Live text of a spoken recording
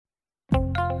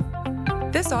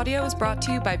This audio is brought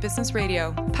to you by Business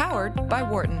Radio, powered by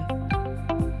Wharton.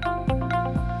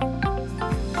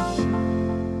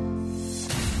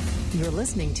 You're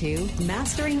listening to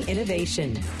Mastering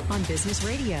Innovation on Business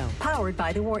Radio, powered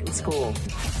by the Wharton School.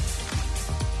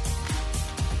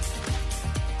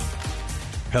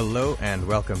 Hello and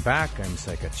welcome back. I'm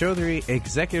Saikat Chaudhary,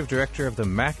 Executive Director of the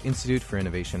Mack Institute for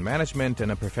Innovation Management and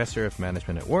a Professor of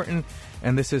Management at Wharton.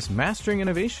 And this is Mastering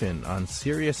Innovation on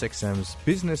SiriusXM's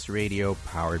Business Radio,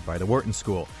 powered by the Wharton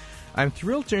School. I'm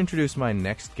thrilled to introduce my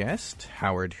next guest,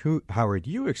 Howard Yu,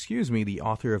 the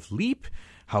author of Leap,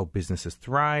 How Businesses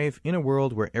Thrive in a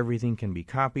World Where Everything Can Be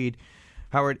Copied.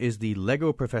 Howard is the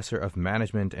Lego Professor of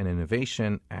Management and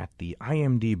Innovation at the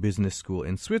IMD Business School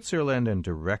in Switzerland and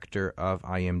Director of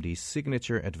IMD's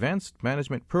Signature Advanced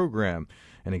Management Program,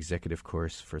 an executive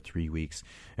course for 3 weeks.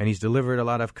 And he's delivered a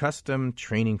lot of custom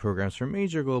training programs for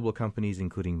major global companies,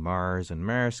 including Mars and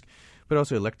Maersk, but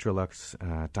also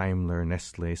Electrolux, Daimler,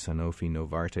 Nestle, Sanofi,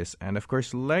 Novartis, and of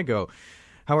course Lego.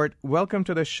 Howard, welcome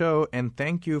to the show, and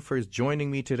thank you for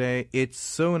joining me today. It's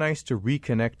so nice to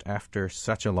reconnect after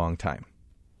such a long time.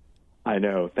 I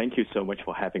know. Thank you so much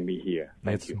for having me here.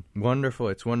 Thank you. Wonderful.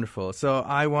 It's wonderful. So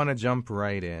I want to jump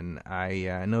right in.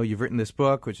 I know you've written this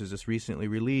book, which is just recently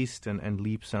released, and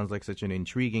Leap sounds like such an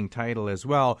intriguing title as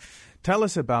well. Tell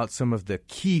us about some of the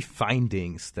key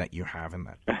findings that you have in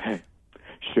that book.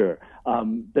 Sure.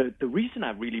 The reason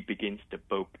I really begins the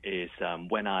book is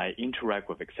when I interact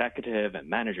with executive and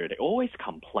manager, they always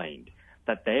complained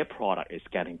that their product is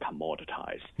getting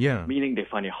commoditized, meaning they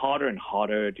find it harder and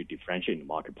harder to differentiate in the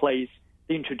marketplace.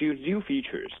 They introduce new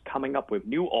features, coming up with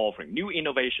new offering, new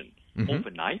innovation.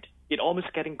 Overnight, it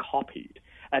almost getting copied.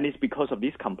 And it's because of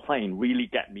this complaint really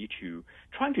get me to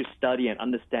trying to study and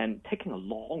understand, taking a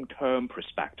long-term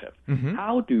perspective.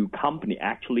 How do company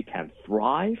actually can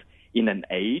thrive in an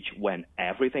age when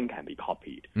everything can be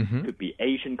copied? Could be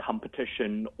Asian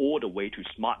competition all the way to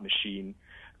smart machine,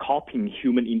 copying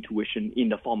human intuition in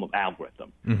the form of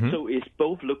algorithm. So it's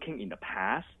both looking in the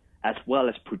past as well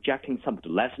as projecting some of the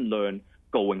lesson learned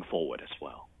going forward as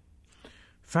well.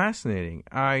 Fascinating.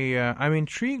 I'm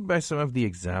intrigued by some of the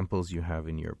examples you have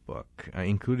in your book,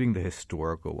 including the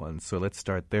historical ones. So let's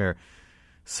start there.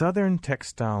 Southern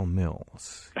Textile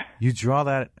Mills. You draw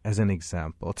that as an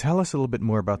example. Tell us a little bit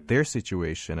more about their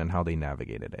situation and how they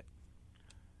navigated it.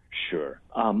 Sure.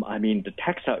 The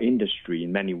textile industry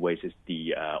in many ways is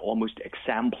the almost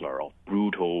exemplar of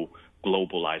brutal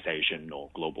globalization or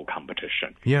global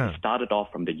competition. It started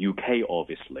off from the UK,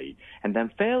 obviously, and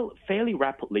then fairly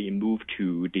rapidly moved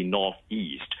to the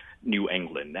Northeast, New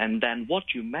England. And then what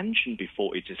you mentioned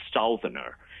before is a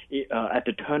Southerner. At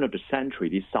the turn of the century,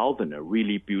 the Southerner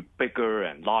really built bigger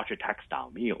and larger textile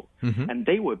mills. And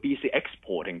they were busy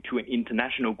exporting to an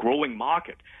international growing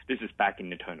market. This is back in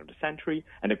the turn of the century.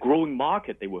 And the growing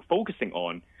market they were focusing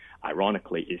on,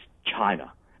 ironically, is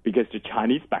China. Because the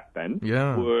Chinese back then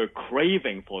were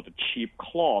craving for the cheap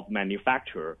cloth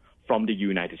manufacturer from the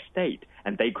United States,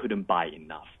 and they couldn't buy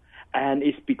enough. And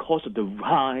it's because of the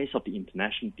rise of the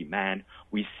international demand,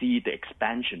 we see the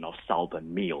expansion of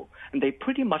Southern Mill. And they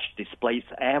pretty much displace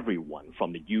everyone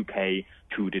from the UK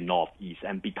to the Northeast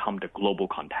and become the global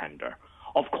contender.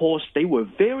 Of course, they were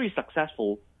very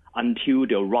successful until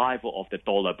the arrival of the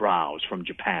dollar brows from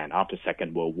Japan after the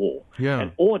Second World War.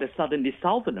 And all of a sudden, the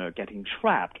Southerner getting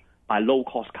trapped by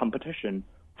low-cost competition,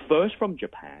 first from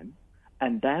Japan,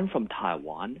 and then from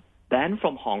Taiwan, then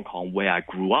from Hong Kong, where I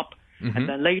grew up. And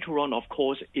then later on, of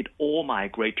course, it all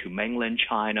migrate to mainland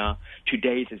China.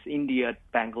 Today it's India,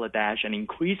 Bangladesh, and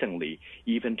increasingly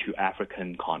even to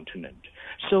African continent.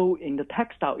 So in the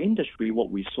textile industry, what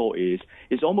we saw is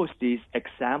almost this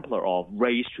exemplar of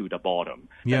race to the bottom.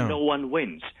 That no one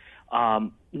wins.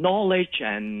 Knowledge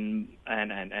and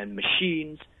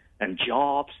machines and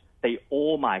jobs, they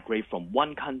all migrate from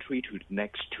one country to the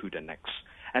next to the next.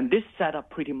 And this set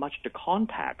up pretty much the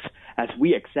context as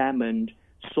we examined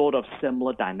sort of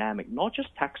similar dynamic, not just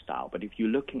textile, but if you're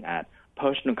looking at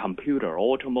personal computer,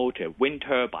 automotive, wind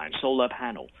turbine, solar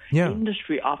panel,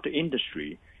 industry after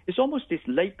industry, it's almost this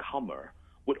latecomer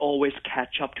would always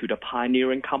catch up to the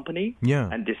pioneering company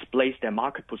and displace their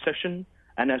market position.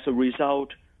 And as a result,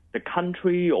 the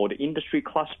country or the industry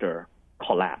cluster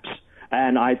collapse.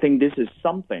 And I think this is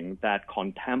something that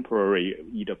contemporary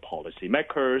either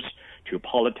policymakers to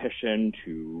politicians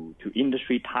to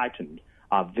industry titans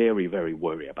are very, very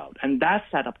worried about. And that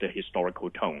set up the historical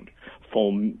tone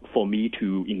for me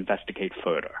to investigate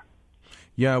further.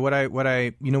 Yeah, what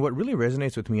really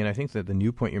resonates with me, and I think that the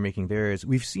new point you're making there is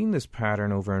we've seen this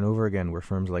pattern over and over again where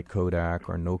firms like Kodak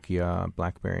or Nokia,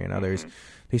 BlackBerry and others,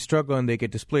 they struggle and they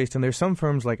get displaced. And there's some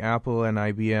firms like Apple and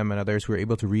IBM and others who are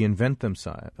able to reinvent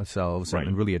themselves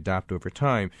and really adapt over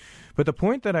time. But the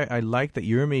point that I like that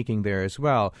you're making there as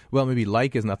well, maybe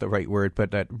like is not the right word,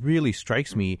 but that really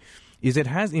strikes me, is it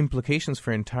has implications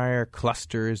for entire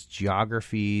clusters,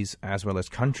 geographies, as well as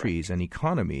countries and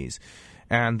economies.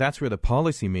 And that's where the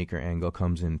policymaker angle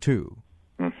comes in too.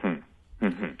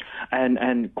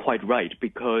 And quite right,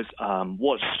 because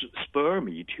what spurred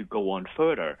me to go on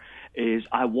further is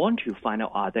I want to find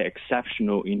out, are there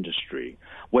exceptional industry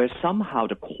where somehow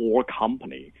the core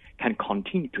company can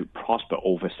continue to prosper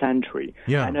over century.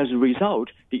 Yeah. And as a result,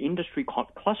 the industry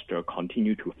cluster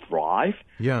continue to thrive,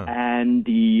 yeah. and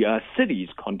the cities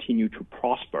continue to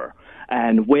prosper.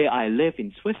 And where I live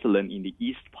in Switzerland, in the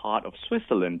east part of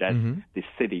Switzerland, that's the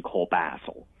city called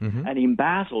Basel. And in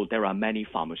Basel, there are many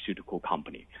pharmaceutical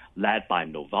companies, led by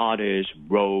Novartis,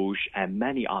 Roche, and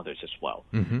many others as well.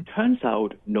 Turns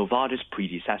out Novartis'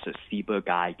 predecessors,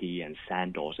 Ciba-Geigy and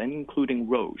Sandoz, and including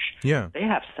Roche, they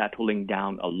have settling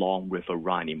down along River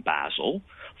Rhine in Basel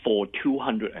for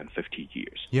 250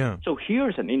 years. Yeah. So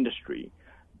here's an industry.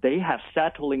 They have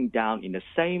settling down in the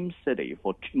same city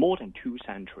for more than 2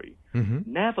 centuries,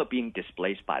 never being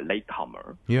displaced by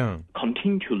latecomer,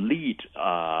 continue to lead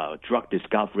drug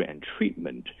discovery and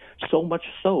treatment, so much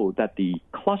so that the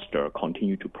cluster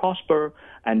continue to prosper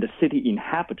and the city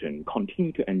inhabitant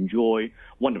continue to enjoy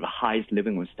one of the highest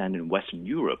living standards in Western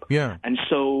Europe. Yeah. And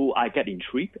so I get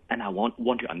intrigued and I want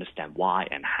to understand why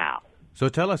and how. So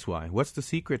tell us why. What's the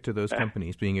secret to those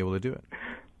companies being able to do it?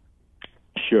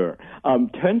 Sure.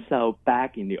 Turns out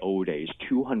back in the old days,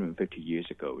 250 years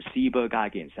ago,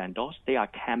 Ciba-Geigy and Sandoz, they are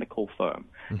chemical firm.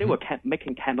 They were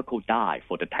making chemical dye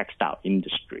for the textile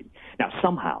industry. Now,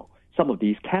 somehow, some of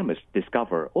these chemists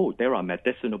discover, there are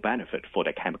medicinal benefits for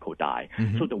the chemical dye.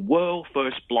 So the world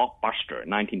first blockbuster,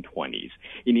 1920s,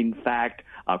 in fact,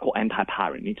 called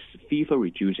antipyrin, it's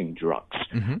fever-reducing drugs.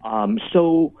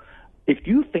 So if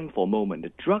you think for a moment,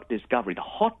 the drug discovery, the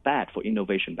hotbed for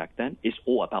innovation back then is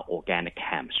all about organic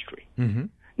chemistry.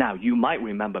 Now, you might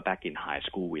remember back in high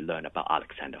school, we learned about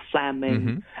Alexander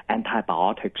Fleming,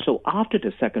 antibiotics. So after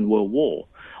the Second World War,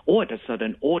 all of a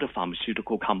sudden, all the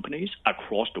pharmaceutical companies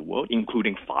across the world,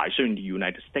 including Pfizer in the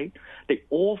United States, they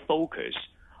all focus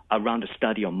around the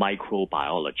study of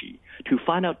microbiology to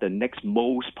find out the next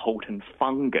most potent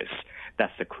fungus.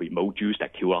 That's the remote juice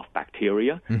that kills off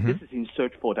bacteria. This is in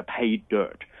search for the pay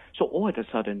dirt. So all of a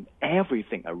sudden,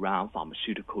 everything around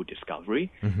pharmaceutical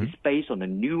discovery is based on a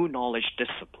new knowledge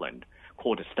discipline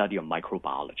called the study of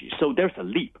microbiology. So there's a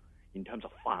leap in terms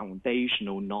of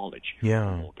foundational knowledge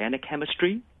from organic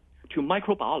chemistry to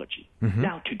microbiology.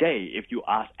 Now, today, if you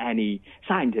ask any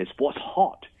scientist what's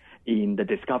hot in the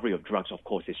discovery of drugs, of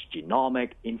course, it's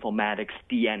genomic, informatics,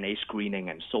 DNA screening,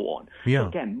 and so on. So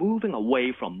again, moving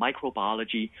away from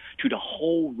microbiology to the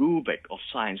whole rubric of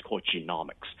science called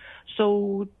genomics.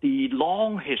 So the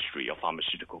long history of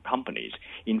pharmaceutical companies,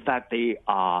 in fact, they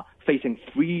are facing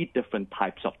 3 different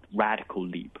types of radical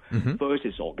leap. First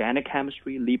is organic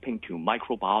chemistry, leaping to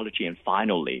microbiology, and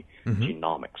finally,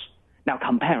 genomics. Now,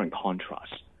 compare and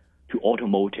contrast to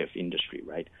automotive industry,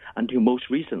 right? Until most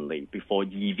recently, before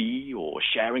EV or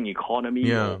sharing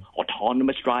economy or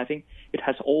autonomous driving, it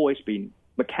has always been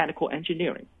mechanical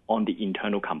engineering on the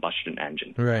internal combustion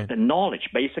engine. Right. The knowledge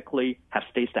basically has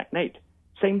stayed stagnant.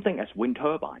 Same thing as wind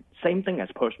turbine, same thing as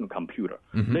personal computer.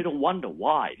 Little wonder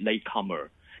why latecomer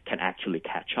can actually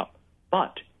catch up.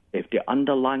 But if the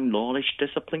underlying knowledge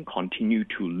discipline continue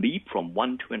to leap from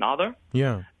one to another,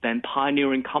 then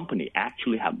pioneering company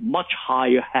actually have much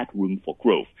higher headroom for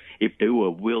growth if they were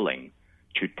willing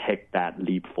to take that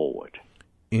leap forward.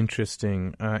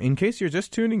 Interesting. In case you're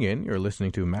just tuning in, you're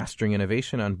listening to Mastering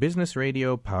Innovation on Business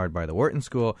Radio, powered by the Wharton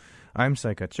School. I'm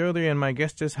Saikat Chaudhary, and my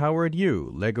guest is Howard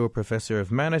Yu, Lego Professor of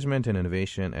Management and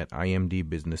Innovation at IMD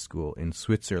Business School in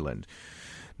Switzerland.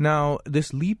 Now,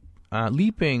 this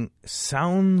leaping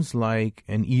sounds like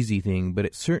an easy thing, but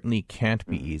it certainly can't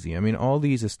be easy. I mean, all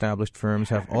these established firms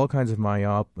have all kinds of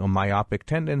myopic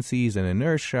tendencies and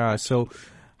inertia. So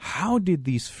how did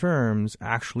these firms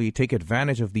actually take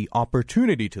advantage of the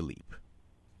opportunity to leap?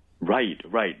 Right.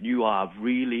 You are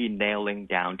really nailing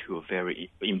down to a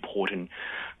very important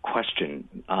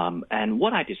question. And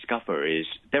what I discover is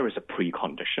there is a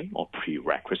precondition or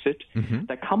prerequisite.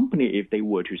 The company, if they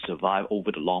were to survive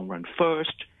over the long run,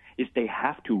 first is they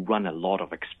have to run a lot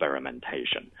of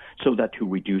experimentation so that to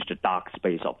reduce the dark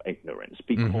space of ignorance.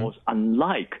 Because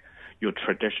unlike your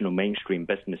traditional mainstream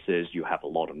businesses, you have a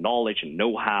lot of knowledge and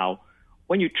know-how.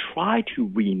 when you try to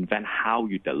reinvent how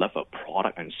you deliver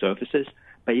product and services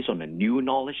based on a new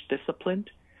knowledge discipline,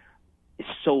 it's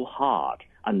so hard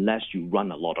unless you run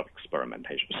a lot of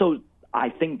experimentation. So I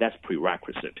think that's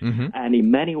prerequisite. And in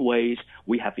many ways,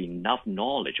 we have enough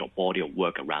knowledge or body of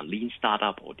work around lean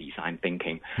startup or design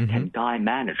thinking can guide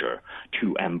manager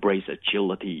to embrace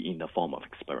agility in the form of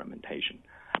experimentation.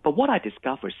 But what I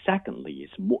discovered, secondly,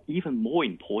 is even more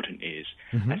important is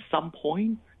at some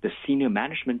point, the senior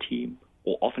management team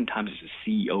or oftentimes the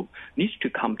CEO needs to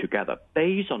come together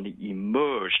based on the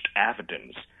emerged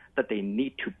evidence that they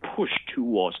need to push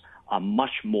towards a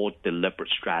much more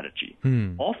deliberate strategy.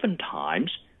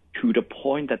 Oftentimes, to the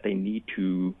point that they need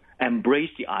to embrace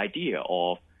the idea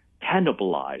of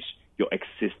cannibalize your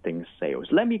existing sales.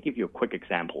 Let me give you a quick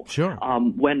example. Sure.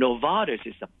 When Novartis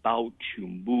is about to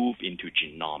move into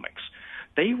genomics,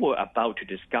 they were about to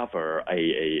discover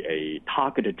a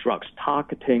targeted drugs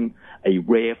targeting a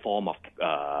rare form of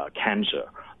cancer,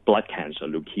 blood cancer,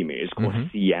 leukemia. It's called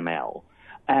CML.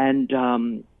 And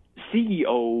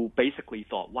CEO basically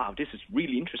thought, wow, this is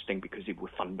really interesting because it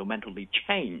would fundamentally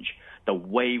change the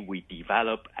way we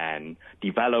develop and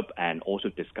also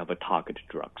discover targeted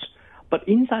drugs. But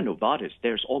inside Novartis,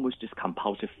 there's almost this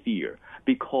compulsive fear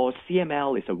because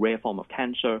CML is a rare form of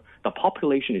cancer. The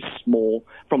population is small.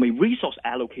 From a resource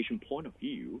allocation point of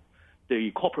view,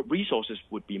 the corporate resources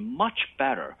would be much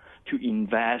better to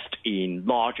invest in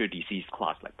larger disease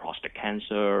class like prostate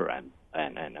cancer and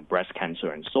breast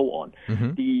cancer and so on.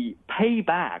 The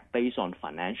payback based on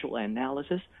financial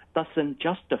analysis doesn't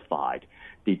justify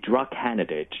the drug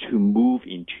candidate to move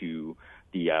into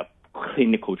the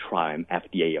clinical trial and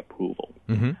FDA approval.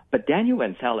 But Daniel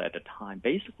Vancella at the time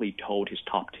basically told his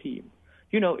top team,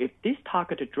 if these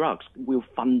targeted drugs will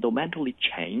fundamentally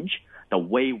change the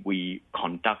way we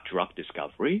conduct drug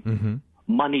discovery,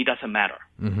 money doesn't matter.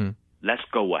 Let's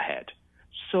go ahead.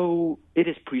 So it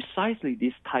is precisely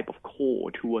this type of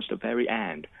core towards the very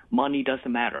end. Money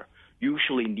doesn't matter.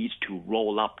 Usually needs to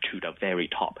roll up to the very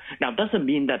top. Now, it doesn't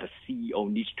mean that the CEO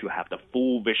needs to have the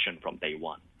full vision from day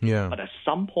one. But at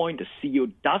some point, the CEO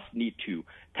does need to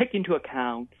take into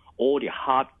account all the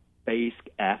hard-based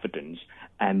evidence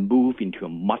and move into a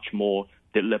much more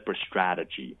deliberate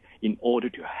strategy in order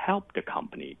to help the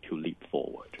company to leap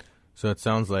forward. So it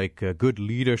sounds like good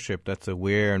leadership that's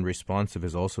aware and responsive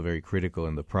is also very critical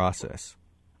in the process.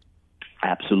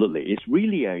 Absolutely. It's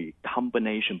really a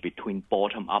combination between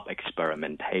bottom-up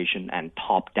experimentation and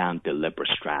top-down deliberate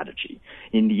strategy.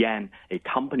 In the end, a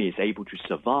company is able to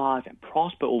survive and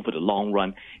prosper over the long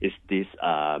run is this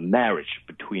marriage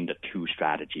between the two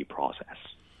strategy process.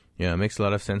 Yeah, it makes a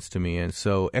lot of sense to me. And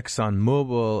so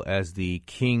ExxonMobil, as the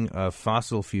king of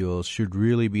fossil fuels, should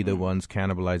really be the ones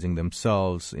cannibalizing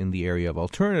themselves in the area of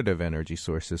alternative energy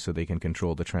sources so they can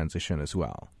control the transition as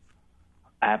well.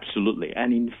 Absolutely.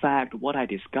 And in fact, what I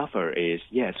discover is,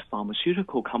 yes,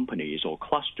 pharmaceutical companies or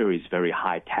cluster is very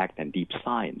high-tech and deep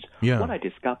science. What I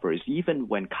discover is even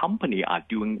when companies are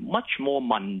doing much more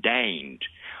mundane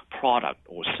product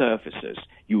or services,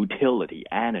 utility,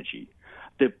 energy,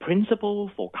 the principle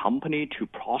for company to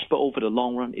prosper over the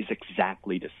long run is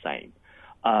exactly the same.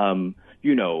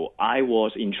 I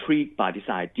was intrigued by this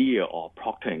idea of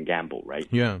Procter & Gamble, right?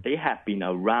 They have been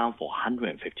around for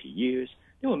 150 years.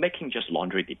 They were making just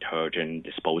laundry detergent,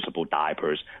 disposable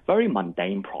diapers, very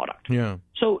mundane product.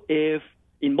 So if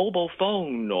in mobile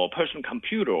phone or personal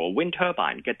computer or wind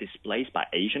turbine get displaced by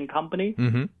Asian company,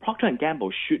 Procter &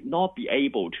 Gamble should not be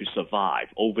able to survive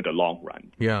over the long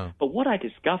run. But what I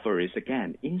discover is,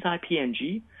 again, inside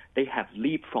P&G, they have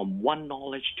leaped from one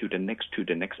knowledge to the next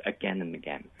again and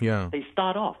again. They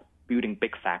start off building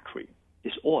big factory.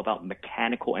 It's all about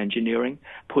mechanical engineering,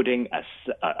 putting a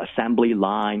assembly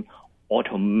line,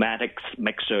 automatic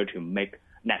mixer to make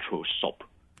natural soap.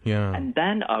 And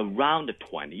then around the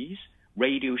 20s,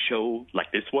 radio show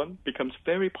like this one becomes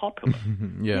very popular.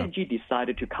 P&G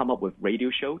decided to come up with radio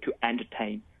show to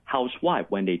entertain housewives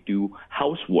when they do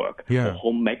housework or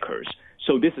homemakers.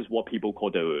 So this is what people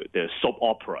call the soap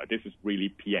opera. This is really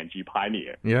P&G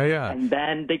pioneer. And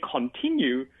then they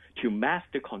continue to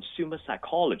master consumer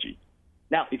psychology.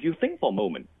 Now, if you think for a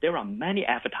moment, there are many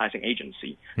advertising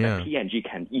agencies that P&G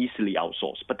can easily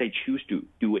outsource, but they choose to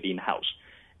do it in-house.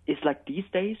 It's like these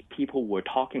days, people were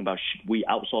talking about should we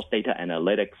outsource data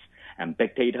analytics and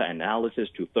big data analysis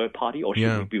to third party or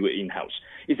should we do it in-house?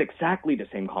 It's exactly the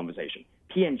same conversation.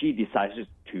 P&G decided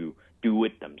to do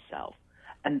it themselves.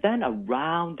 And then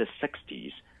around the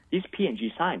 60s, these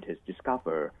P&G scientists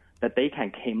discover that they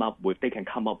can come up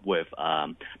with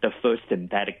the first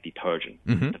synthetic detergent,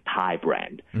 the Thai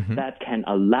brand, that can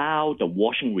allow the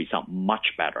washing result much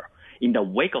better. In the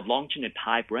wake of launching the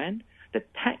Thai brand, the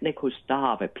technical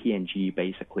staff at P&G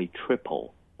basically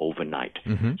tripled overnight.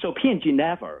 So P&G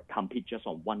never compete just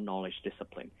on one knowledge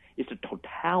discipline. It's a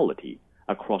totality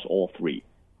across all three.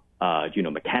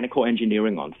 Mechanical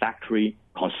engineering on factory,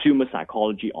 consumer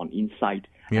psychology on insight,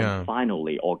 and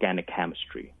finally, organic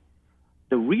chemistry.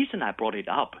 The reason I brought it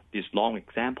up, this long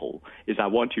example, is I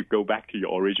want to go back to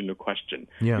your original question.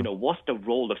 What's the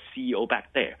role of CEO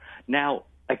back there? Now,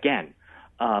 again,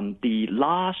 the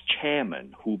last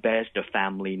chairman who bears the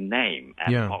family name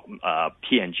at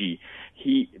P&G,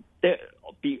 they're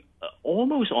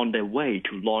almost on their way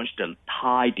to launch the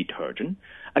Tide detergent.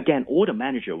 Again, all the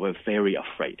managers were very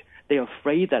afraid. They're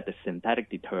afraid that the synthetic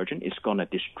detergent is going to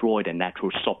destroy the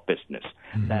natural soap business.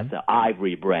 That's the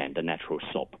Ivory brand, the natural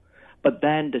soap. But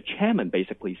then the chairman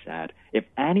basically said, if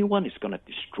anyone is going to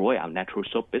destroy our natural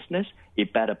soap business,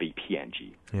 it better be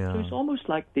P&G. So it's almost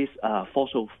like this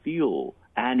fossil fuel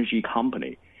energy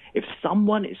company. If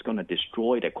someone is going to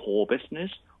destroy their core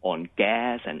business on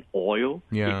gas and oil,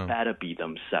 it better be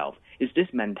themselves. It's this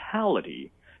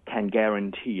mentality can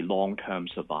guarantee long-term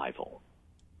survival.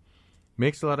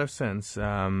 Makes a lot of sense.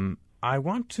 I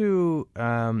want to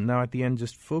now at the end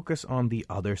just focus on the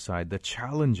other side, the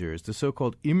challengers, the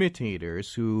so-called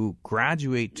imitators who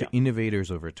graduate to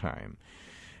innovators over time.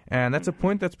 And that's a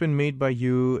point that's been made by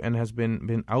you and has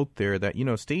been out there that,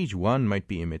 stage one might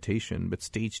be imitation, but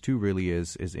stage two really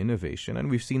is innovation. And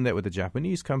we've seen that with the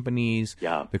Japanese companies,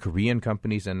 the Korean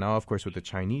companies, and now, of course, with the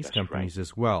Chinese companies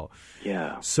as well.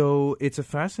 So it's a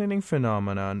fascinating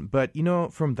phenomenon. But,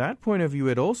 from that point of view,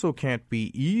 it also can't be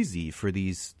easy for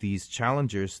these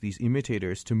challengers, these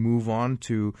imitators, to move on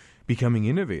to becoming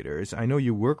innovators. I know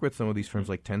you work with some of these firms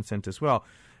like Tencent as well.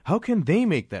 How can they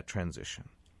make that transition?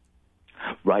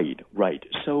 Right.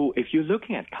 So if you're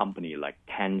looking at a company like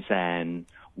Tencent,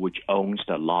 which owns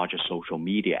the largest social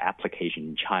media application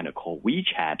in China called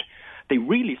WeChat, they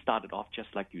really started off just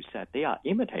like you said. They are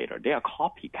imitator. They are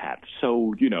copycat.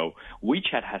 So,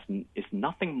 WeChat is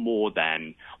nothing more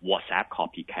than WhatsApp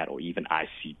copycat or even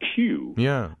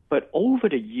ICQ. But over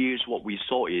the years, what we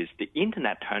saw is the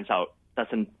internet turns out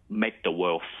doesn't make the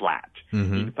world flat.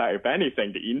 In fact, if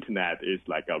anything, the internet is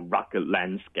like a rugged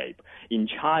landscape. In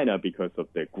China, because of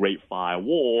the Great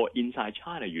Firewall, inside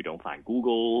China, you don't find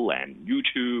Google and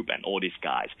YouTube and all these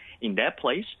guys. In their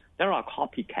place, there are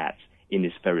copycats in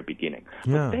its very beginning.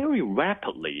 But very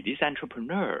rapidly, this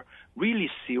entrepreneur really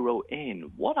zero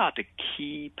in what are the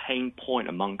key pain point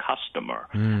among customer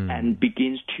and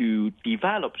begins to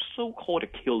develop so-called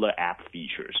killer app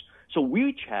features. So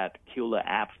WeChat killer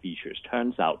app features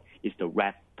turns out is the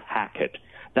red packet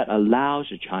that allows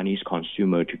the Chinese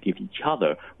consumer to give each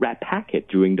other red packet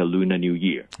during the Lunar New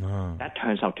Year. That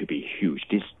turns out to be huge.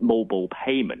 This mobile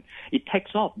payment, it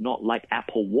takes off not like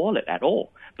Apple Wallet at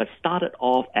all, but started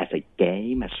off as a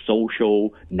game, a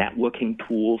social networking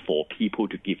tool for people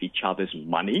to give each other's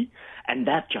money, and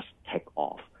that just take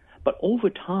off. But over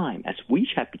time, as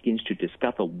WeChat begins to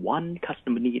discover one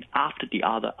customer need after the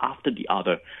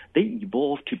other, they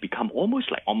evolve to become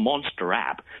almost like a monster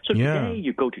app. So today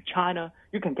you go to China,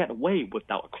 you can get away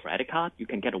without a credit card, you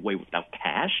can get away without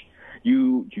cash.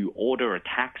 You order a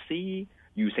taxi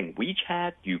using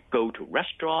WeChat, you go to a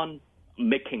restaurant,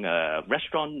 making a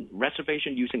restaurant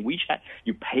reservation using WeChat,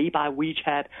 you pay by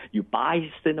WeChat, you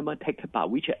buy cinema ticket by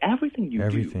WeChat, everything do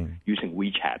using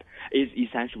WeChat is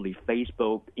essentially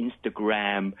Facebook,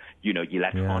 Instagram,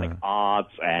 electronic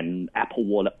arts and Apple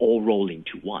Wallet all roll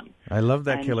into one. I love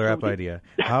that killer app idea.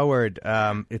 Howard,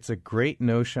 it's a great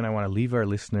notion. I want to leave our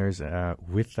listeners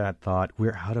with that thought.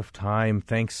 We're out of time.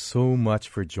 Thanks so much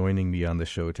for joining me on the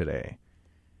show today.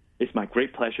 It's my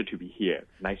great pleasure to be here.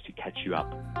 Nice to catch you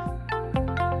up.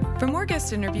 For more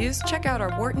guest interviews, check out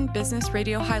our Wharton Business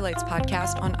Radio Highlights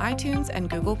podcast on iTunes and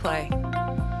Google Play.